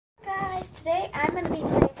today I'm going to be playing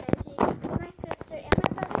hide and seek with my sister and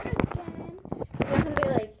my brother again. It's not going to be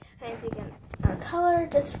like hide and seek in our color,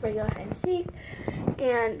 just regular hide and seek.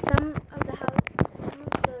 And some of the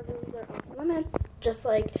rooms are off limits, just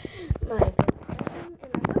like my bedroom,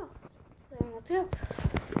 and that's all. So let's go.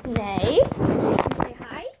 Nay, you want to say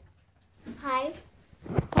hi? Hi.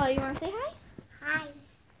 Paul, you want to say hi? Hi.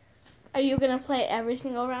 Are you going to play every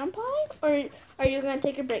single round, Polly? Or are you going to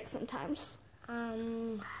take a break sometimes?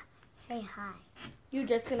 Say hi. You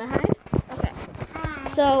just going to hide? Okay. Hi.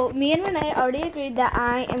 So, me and Renee already agreed that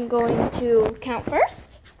I am going to count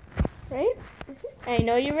first. Right? I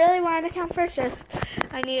know you really wanted to count first, just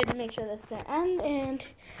I needed to make sure this didn't end. And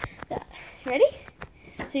that. Ready?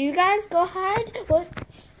 So, you guys go ahead.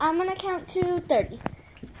 I'm going to count to 30.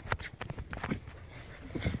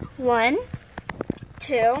 1,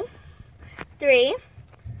 2, 3,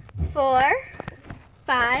 4,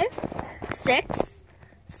 5, 6,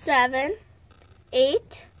 7,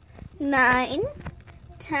 8, 9,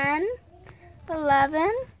 10,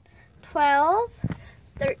 11, 12,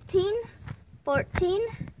 13, 14,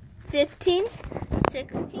 15,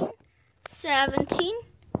 16, 17,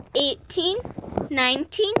 18,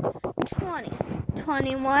 19, 20,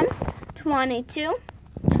 21, 22,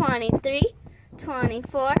 23,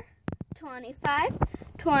 24, 25,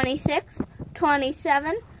 26,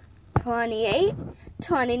 27, 28,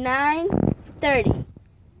 29, 30.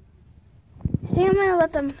 I think I'm going to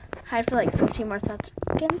let them hide for like 15 more seconds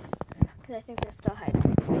because I think they're still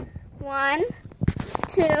hiding. 1,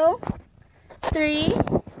 2, 3,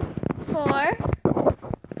 4,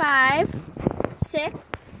 5, 6,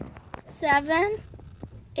 7,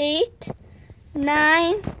 8,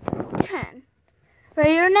 9, 10.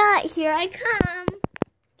 Ready or not, here I come.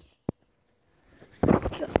 Let's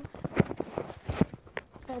go.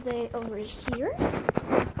 Are they over here?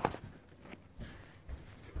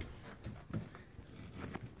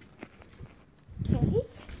 Okay.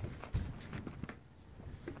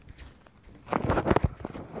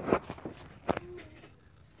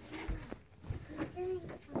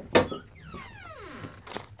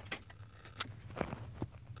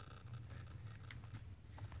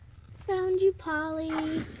 Found you, Polly.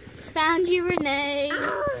 Found you, Renee.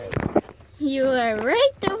 You are right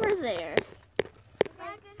over there. Is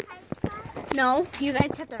that a good hide spot? No, you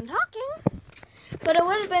guys kept on talking. But it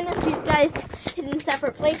would have been if you guys hid in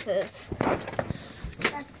separate places.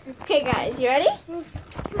 Okay, guys, you ready? Can we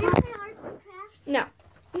play arts and crafts? No.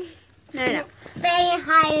 No. Play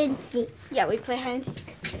hide and seek. Yeah, we play hide and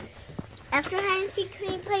seek. After hide and seek,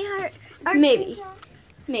 can we play arts Maybe. and crafts?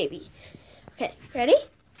 Maybe. Okay, ready?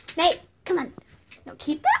 Nate, come on. No,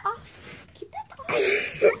 keep that off. Keep that off.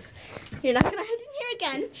 You're not going to hide in here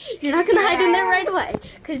again. You're not going to hide in there right away.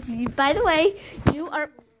 Because, by the way, you are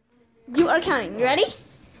counting. You ready?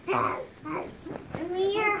 We are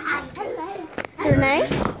hiding. So, Renee,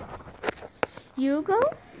 you go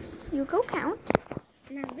count.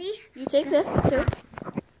 You take this, too.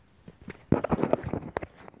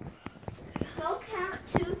 Go count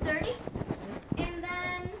to 30. And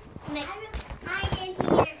then, Nate. Hide in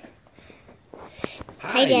here.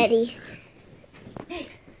 Hi, Daddy.